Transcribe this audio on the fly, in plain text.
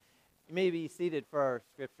You may be seated for our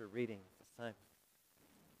scripture reading this time.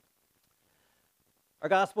 Our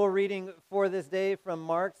gospel reading for this day from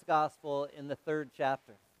Mark's gospel in the 3rd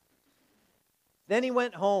chapter. Then he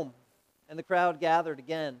went home, and the crowd gathered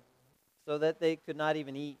again, so that they could not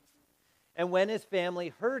even eat. And when his family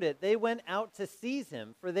heard it, they went out to seize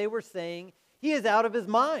him, for they were saying, "He is out of his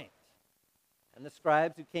mind." And the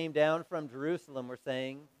scribes who came down from Jerusalem were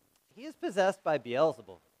saying, "He is possessed by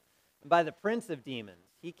Beelzebul, and by the prince of demons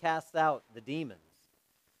he casts out the demons."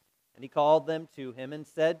 And he called them to him and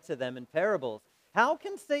said to them in parables, "How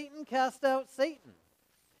can Satan cast out Satan?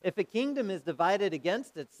 If a kingdom is divided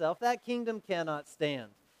against itself, that kingdom cannot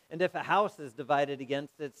stand. And if a house is divided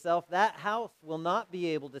against itself, that house will not be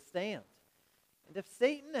able to stand. And if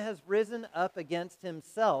Satan has risen up against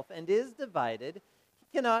himself and is divided, he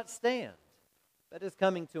cannot stand, but is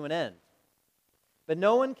coming to an end. But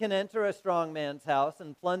no one can enter a strong man's house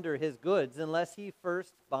and plunder his goods unless he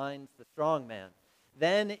first binds the strong man.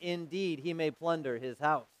 Then indeed he may plunder his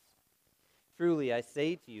house. Truly I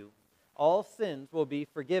say to you, all sins will be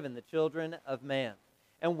forgiven the children of man,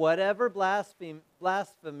 and whatever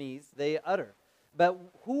blasphemies they utter. But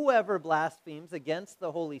whoever blasphemes against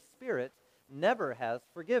the Holy Spirit never has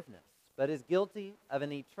forgiveness, but is guilty of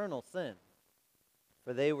an eternal sin.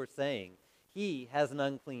 For they were saying, he has an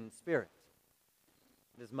unclean spirit.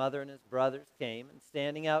 His mother and his brothers came, and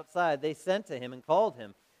standing outside, they sent to him and called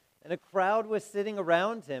him. And a crowd was sitting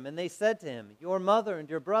around him, and they said to him, "Your mother and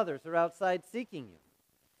your brothers are outside seeking you."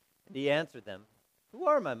 And he answered them, "Who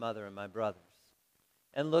are my mother and my brothers?"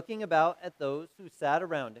 And looking about at those who sat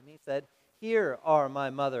around him, he said, "Here are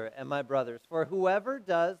my mother and my brothers, for whoever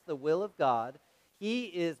does the will of God, he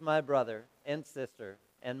is my brother and sister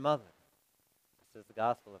and mother." This is the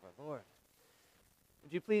gospel of our Lord.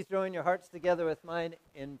 Would you please join your hearts together with mine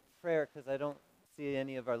in prayer, because I don't see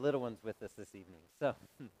any of our little ones with us this evening. So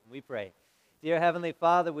we pray. Dear Heavenly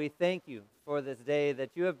Father, we thank you for this day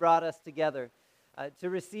that you have brought us together to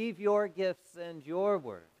receive your gifts and your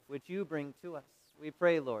word, which you bring to us. We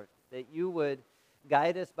pray, Lord, that you would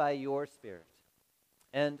guide us by your Spirit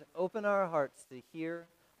and open our hearts to hear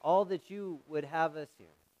all that you would have us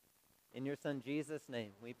hear. In your Son Jesus'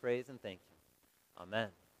 name, we praise and thank you.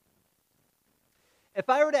 Amen. If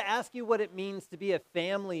I were to ask you what it means to be a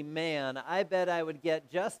family man, I bet I would get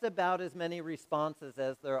just about as many responses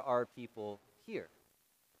as there are people here.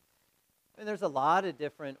 I mean, there's a lot of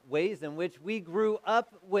different ways in which we grew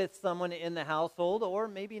up with someone in the household, or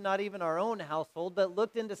maybe not even our own household, but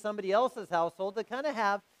looked into somebody else's household to kind of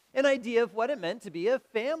have an idea of what it meant to be a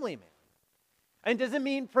family man. And does it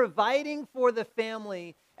mean providing for the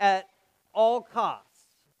family at all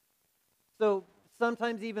costs? So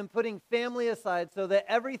sometimes even putting family aside so that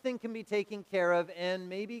everything can be taken care of, and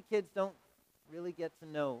maybe kids don't really get to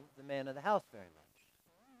know the man of the house very much.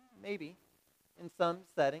 Maybe in some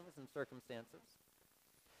settings and circumstances.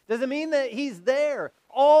 Does it mean that he's there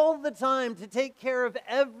all the time to take care of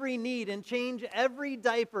every need and change every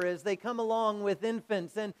diaper as they come along with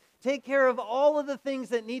infants and take care of all of the things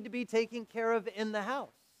that need to be taken care of in the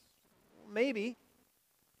house? Maybe.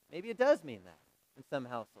 Maybe it does mean that in some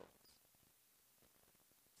households.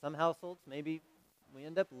 Some households, maybe we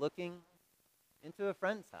end up looking into a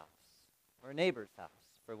friend's house or a neighbor's house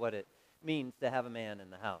for what it means to have a man in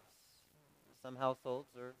the house. Some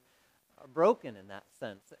households are broken in that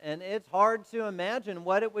sense, and it's hard to imagine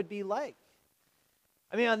what it would be like.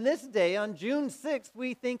 I mean, on this day, on June 6th,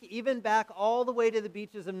 we think even back all the way to the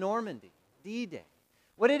beaches of Normandy, D-Day.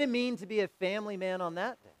 What did it mean to be a family man on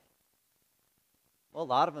that day? Well, a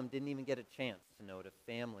lot of them didn't even get a chance to know what a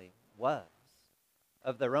family was,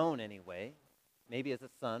 of their own anyway, maybe as a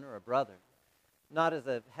son or a brother. Not as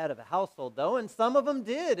a head of a household, though, and some of them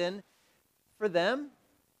did, and for them,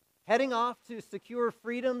 heading off to secure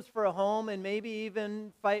freedoms for a home and maybe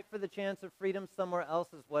even fight for the chance of freedom somewhere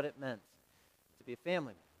else is what it meant to be a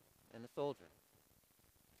family man and a soldier,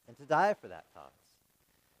 and to die for that cause.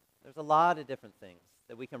 There's a lot of different things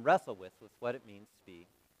that we can wrestle with what it means to be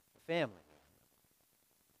a family man.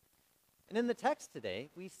 And in the text today,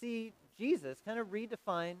 we see Jesus kind of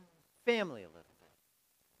redefine family a little bit.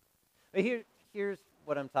 But here's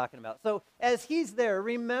what I'm talking about. So as he's there,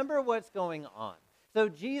 remember what's going on. So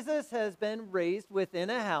Jesus has been raised within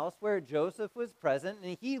a house where Joseph was present,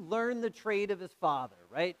 and he learned the trade of his father,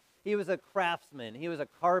 right? He was a craftsman. He was a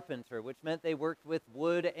carpenter, which meant they worked with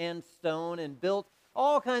wood and stone and built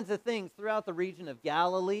all kinds of things throughout the region of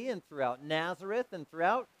Galilee and throughout Nazareth and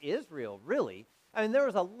throughout Israel, really. I mean, there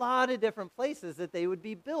was a lot of different places that they would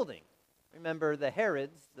be building. Remember, the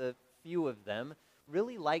Herods, the few of them,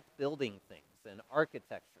 really liked building things and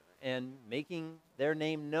architecture and making their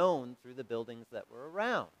name known through the buildings that were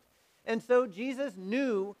around. And so Jesus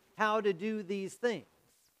knew how to do these things.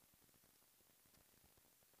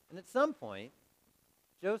 And at some point,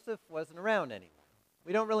 Joseph wasn't around anymore.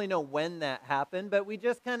 We don't really know when that happened, but we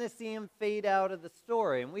just kind of see him fade out of the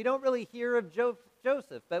story. And we don't really hear of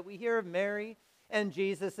Joseph, but we hear of Mary and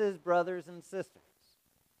Jesus' brothers and sisters.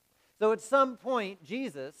 So at some point,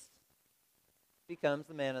 Jesus becomes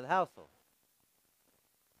the man of the household.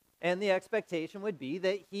 And the expectation would be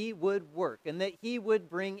that he would work, and that he would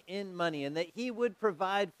bring in money, and that he would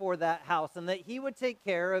provide for that house, and that he would take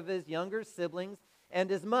care of his younger siblings and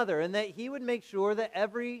his mother, and that he would make sure that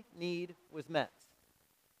every need was met.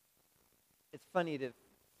 It's funny to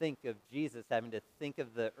think of Jesus having to think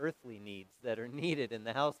of the earthly needs that are needed in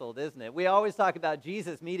the household, isn't it? We always talk about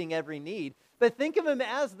Jesus meeting every need, but think of him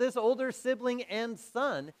as this older sibling and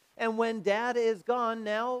son, and when dad is gone,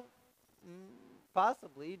 now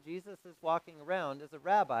possibly Jesus is walking around as a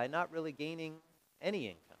rabbi, not really gaining any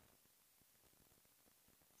income.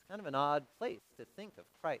 It's kind of an odd place to think of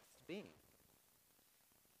Christ being.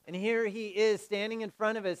 And here he is standing in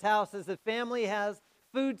front of his house as the family has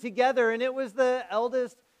food together, and it was the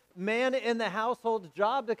eldest man in the household's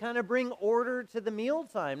job to kind of bring order to the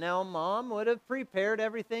mealtime. Now, mom would have prepared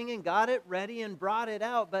everything and got it ready and brought it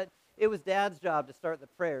out, but it was dad's job to start the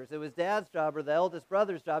prayers. It was dad's job, or the eldest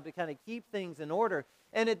brother's job, to kind of keep things in order.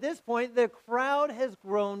 And at this point, the crowd has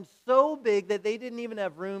grown so big that they didn't even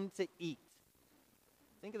have room to eat.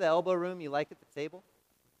 Think of the elbow room you like at the table?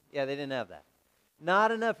 Yeah, they didn't have that.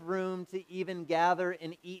 Not enough room to even gather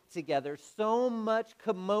and eat together. So much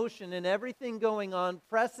commotion and everything going on,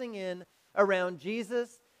 pressing in around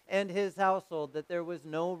Jesus and his household, that there was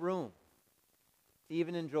no room to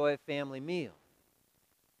even enjoy a family meal.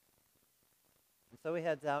 And so he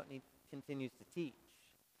heads out and he continues to teach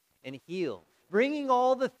and heal, bringing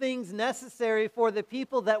all the things necessary for the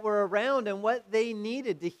people that were around and what they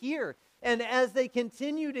needed to hear. And as they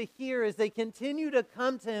continue to hear, as they continue to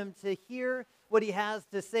come to him to hear what he has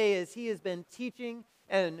to say, as he has been teaching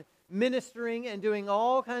and ministering and doing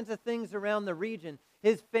all kinds of things around the region,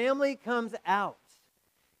 his family comes out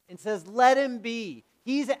and says, let him be.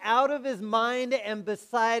 He's out of his mind and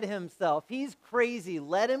beside himself. He's crazy.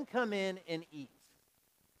 Let him come in and eat.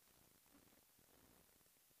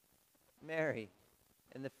 Mary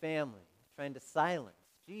and the family trying to silence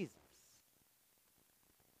Jesus.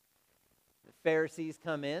 The Pharisees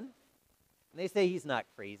come in, and they say he's not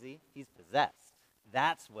crazy, he's possessed.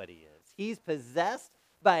 That's what he is. He's possessed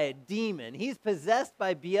by a demon. He's possessed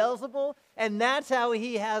by Beelzebul, and that's how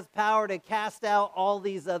he has power to cast out all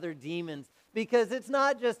these other demons, because it's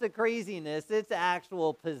not just a craziness, it's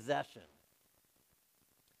actual possession.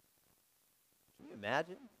 Can you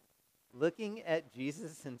imagine looking at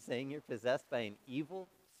Jesus and saying you're possessed by an evil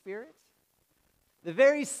spirit? The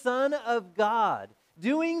very Son of God,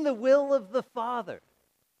 doing the will of the Father,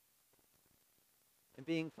 and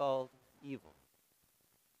being called evil.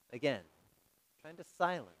 Again, trying to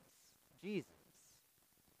silence Jesus.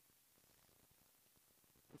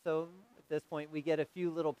 And so at this point we get a few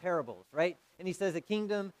little parables, right? And he says a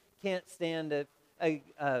kingdom can't stand,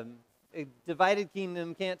 a divided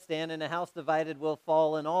kingdom can't stand, and a house divided will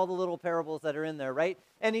fall, and all the little parables that are in there, right?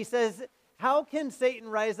 And he says, how can Satan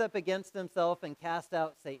rise up against himself and cast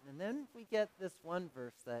out Satan? And then we get this one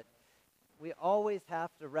verse that we always have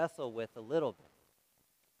to wrestle with a little bit.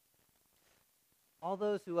 All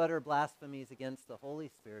those who utter blasphemies against the Holy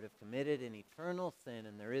Spirit have committed an eternal sin,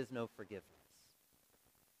 and there is no forgiveness.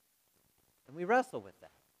 And we wrestle with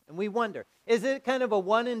that. And we wonder, is it kind of a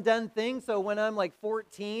one and done thing? So when I'm like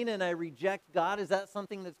 14 and I reject God, is that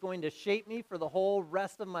something that's going to shape me for the whole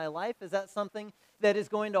rest of my life? Is that something that is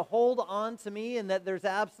going to hold on to me, and that there's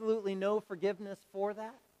absolutely no forgiveness for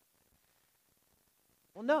that?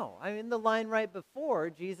 Well, no. I mean, the line right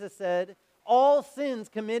before, Jesus said, all sins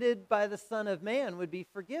committed by the Son of Man would be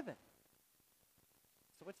forgiven.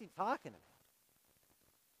 So what's he talking about?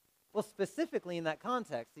 Well, specifically in that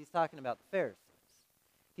context, he's talking about the Pharisees.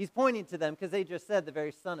 He's pointing to them because they just said the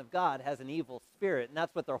very Son of God has an evil spirit, and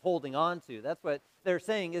that's what they're holding on to. That's what they're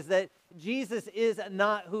saying, is that Jesus is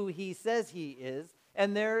not who he says he is,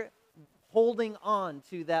 and they're holding on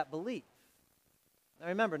to that belief. Now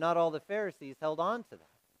remember, not all the Pharisees held on to that.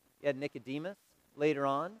 You had Nicodemus later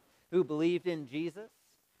on, who believed in Jesus.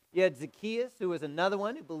 You had Zacchaeus, who was another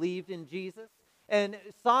one who believed in Jesus and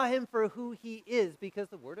saw him for who he is, because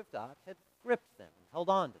the Word of God had gripped them and held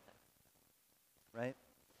on to them, right?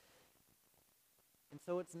 And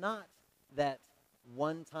so it's not that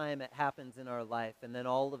one time it happens in our life and then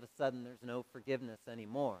all of a sudden there's no forgiveness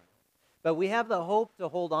anymore. But we have the hope to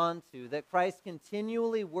hold on to, that Christ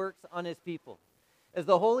continually works on his people, as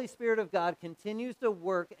the Holy Spirit of God continues to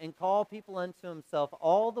work and call people unto himself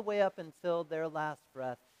all the way up until their last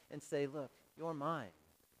breath and say, look, you're mine.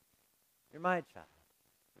 You're my child.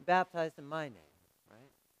 You're baptized in my name, right?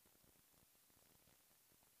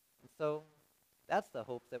 And so that's the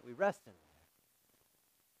hope that we rest in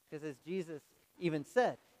there. Because as Jesus even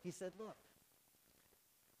said, he said, look,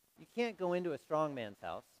 you can't go into a strong man's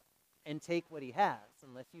house and take what he has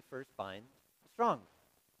unless you first bind the strong man.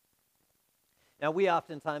 Now, we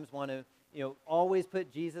oftentimes want to, always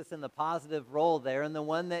put Jesus in the positive role there, and the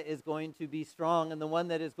one that is going to be strong and the one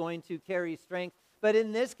that is going to carry strength. But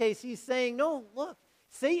in this case, he's saying, no, look,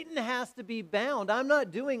 Satan has to be bound. I'm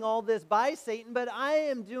not doing all this by Satan, but I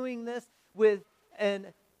am doing this with an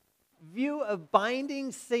view of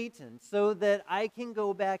binding Satan so that I can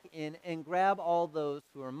go back in and grab all those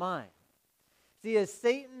who are mine. See, as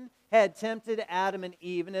Satan had tempted Adam and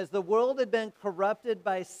Eve, and as the world had been corrupted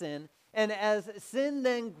by sin, and as sin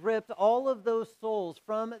then gripped all of those souls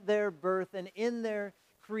from their birth and in their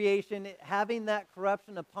creation, having that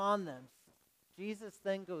corruption upon them, Jesus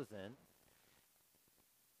then goes in,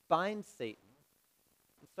 binds Satan,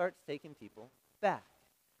 and starts taking people back,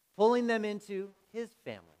 pulling them into his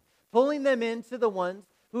family, pulling them into the ones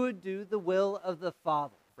who would do the will of the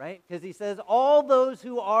Father, right? Because he says, all those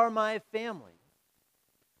who are my family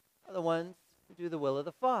are the ones who do the will of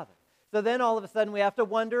the Father. So then all of a sudden we have to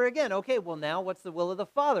wonder again, okay, well now what's the will of the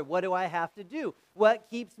Father? What do I have to do? What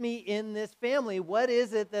keeps me in this family? What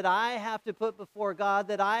is it that I have to put before God,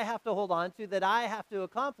 that I have to hold on to, that I have to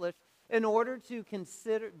accomplish in order to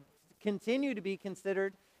continue to be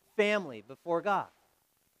considered family before God?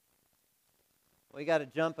 We got to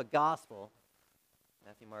jump a gospel.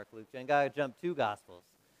 Matthew, Mark, Luke, John. Got to jump 2 gospels.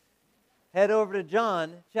 Head over to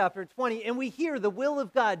John chapter 20, and we hear the will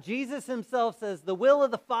of God. Jesus himself says, the will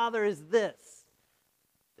of the Father is this,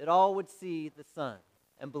 that all would see the Son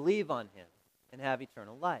and believe on him and have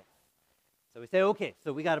eternal life. So we say, okay,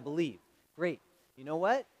 so we got to believe. Great. You know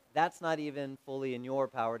what? That's not even fully in your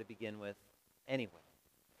power to begin with anyway.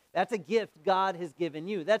 That's a gift God has given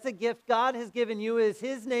you. That's a gift God has given you as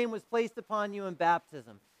his name was placed upon you in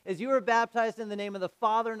baptism. As you were baptized in the name of the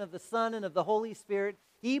Father and of the Son and of the Holy Spirit,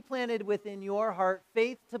 he planted within your heart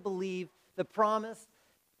faith to believe the promise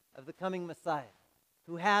of the coming Messiah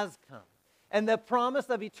who has come, and the promise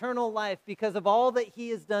of eternal life because of all that he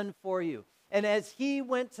has done for you. And as he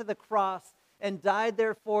went to the cross and died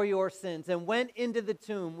there for your sins and went into the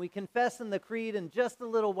tomb, we confess in the creed in just a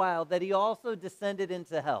little while that he also descended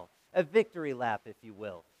into hell, a victory lap, if you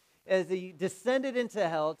will. As he descended into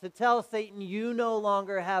hell to tell Satan, you no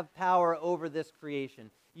longer have power over this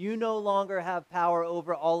creation. You no longer have power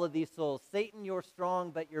over all of these souls. Satan, you're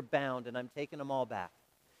strong, but you're bound, and I'm taking them all back.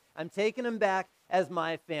 I'm taking them back as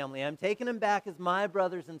my family. I'm taking them back as my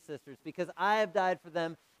brothers and sisters because I have died for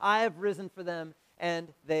them, I have risen for them, and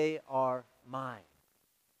they are mine.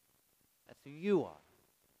 That's who you are,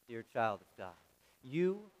 dear child of God.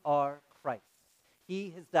 You are Christ's.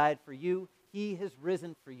 He has died for you. He has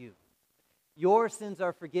risen for you. Your sins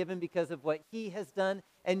are forgiven because of what he has done,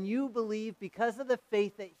 and you believe because of the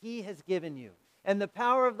faith that he has given you and the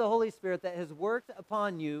power of the Holy Spirit that has worked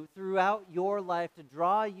upon you throughout your life to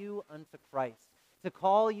draw you unto Christ, to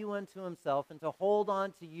call you unto himself, and to hold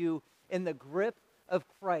on to you in the grip of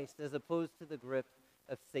Christ as opposed to the grip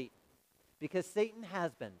of Satan. Because Satan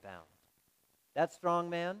has been bound. That strong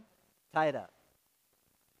man, tied up.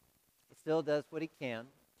 He still does what he can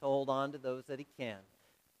to hold on to those that he can.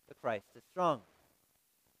 But Christ is stronger.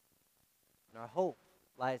 And our hope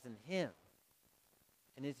lies in him.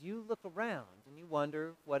 And as you look around and you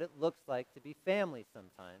wonder what it looks like to be family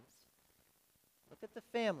sometimes, look at the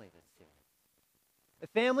family that's here. A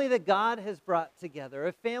family that God has brought together.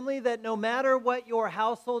 A family that no matter what your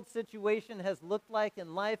household situation has looked like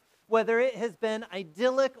in life, whether it has been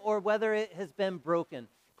idyllic or whether it has been broken,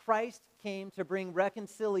 Christ came to bring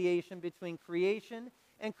reconciliation between creation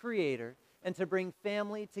and creator, and to bring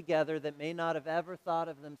family together that may not have ever thought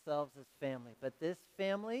of themselves as family. But this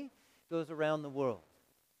family goes around the world.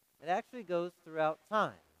 It actually goes throughout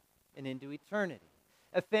time and into eternity.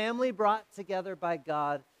 A family brought together by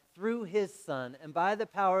God through his Son and by the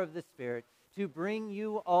power of the Spirit to bring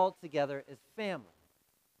you all together as family.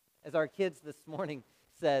 As our kids this morning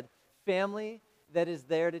said, family that is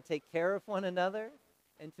there to take care of one another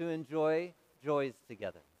and to enjoy joys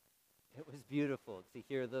together. It was beautiful to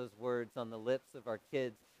hear those words on the lips of our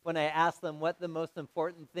kids when I asked them what the most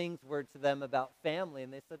important things were to them about family,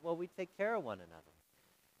 and they said, well, we take care of one another.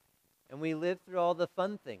 And we live through all the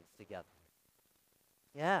fun things together.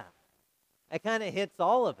 Yeah, it kind of hits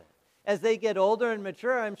all of it. As they get older and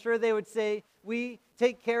mature, I'm sure they would say, we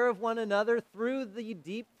take care of one another through the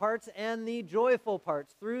deep parts and the joyful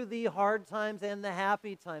parts, through the hard times and the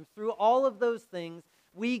happy times. Through all of those things,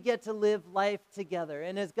 we get to live life together.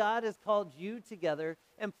 And as God has called you together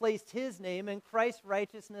and placed his name and Christ's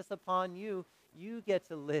righteousness upon you, you get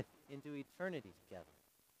to live into eternity together.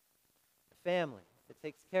 A family that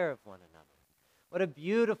takes care of one another. What a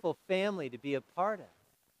beautiful family to be a part of.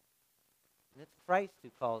 And it's Christ who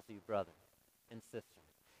calls you brother and sister.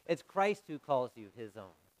 It's Christ who calls you his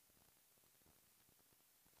own.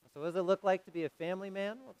 So what does it look like to be a family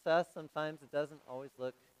man? Well, to us, sometimes it doesn't always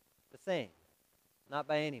look the same. Not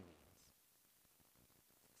by any means.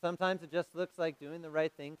 Sometimes it just looks like doing the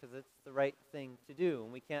right thing because it's the right thing to do,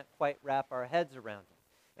 and we can't quite wrap our heads around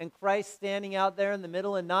it. And Christ standing out there in the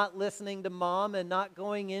middle and not listening to mom and not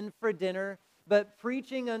going in for dinner, but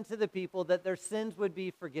preaching unto the people that their sins would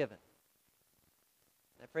be forgiven.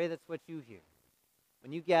 I pray that's what you hear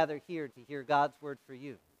when you gather here to hear God's word for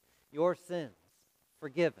you. Your sins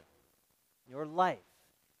forgiven. Your life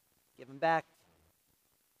given back to you.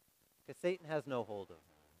 Because Satan has no hold over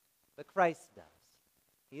it, but Christ does.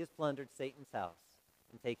 He has plundered Satan's house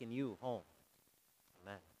and taken you home.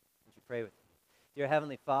 Amen. Would you pray with me? Dear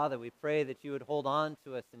Heavenly Father, we pray that you would hold on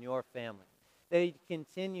to us in your family, that you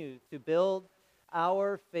continue to build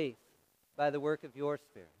our faith by the work of your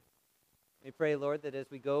Spirit. We pray, Lord, that as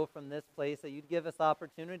we go from this place, that you'd give us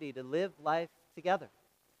opportunity to live life together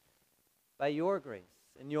by your grace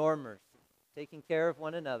and your mercy, taking care of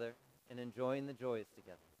one another and enjoying the joys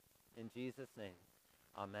together. In Jesus' name,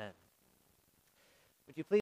 amen. Would you please